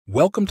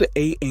Welcome to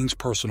Owings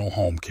Personal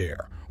Home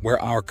Care, where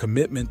our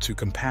commitment to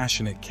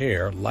compassionate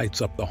care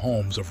lights up the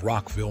homes of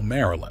Rockville,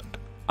 Maryland.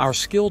 Our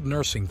skilled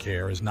nursing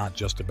care is not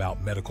just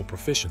about medical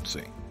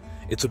proficiency.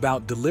 It's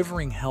about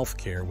delivering health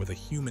care with a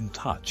human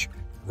touch,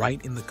 right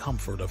in the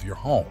comfort of your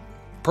home.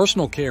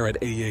 Personal care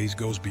at AA's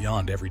goes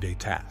beyond everyday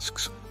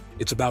tasks.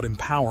 It's about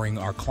empowering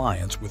our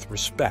clients with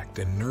respect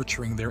and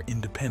nurturing their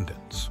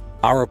independence.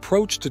 Our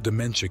approach to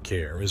dementia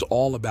care is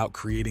all about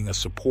creating a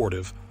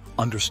supportive,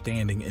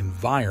 understanding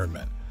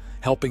environment,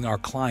 helping our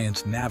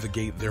clients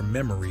navigate their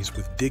memories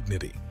with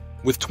dignity.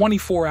 With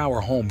 24-hour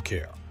home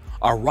care,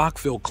 our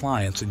Rockville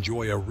clients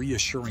enjoy a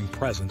reassuring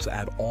presence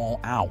at all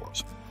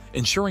hours,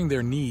 ensuring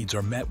their needs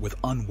are met with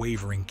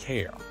unwavering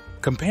care.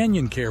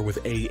 Companion care with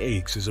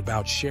AA's is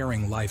about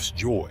sharing life's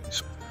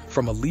joys,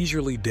 from a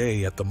leisurely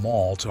day at the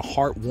mall to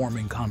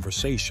heartwarming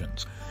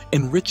conversations,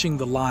 enriching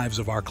the lives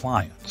of our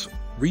clients.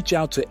 Reach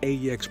out to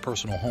Owings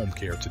Personal Home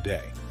Care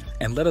today,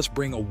 and let us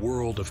bring a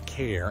world of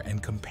care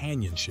and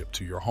companionship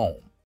to your home.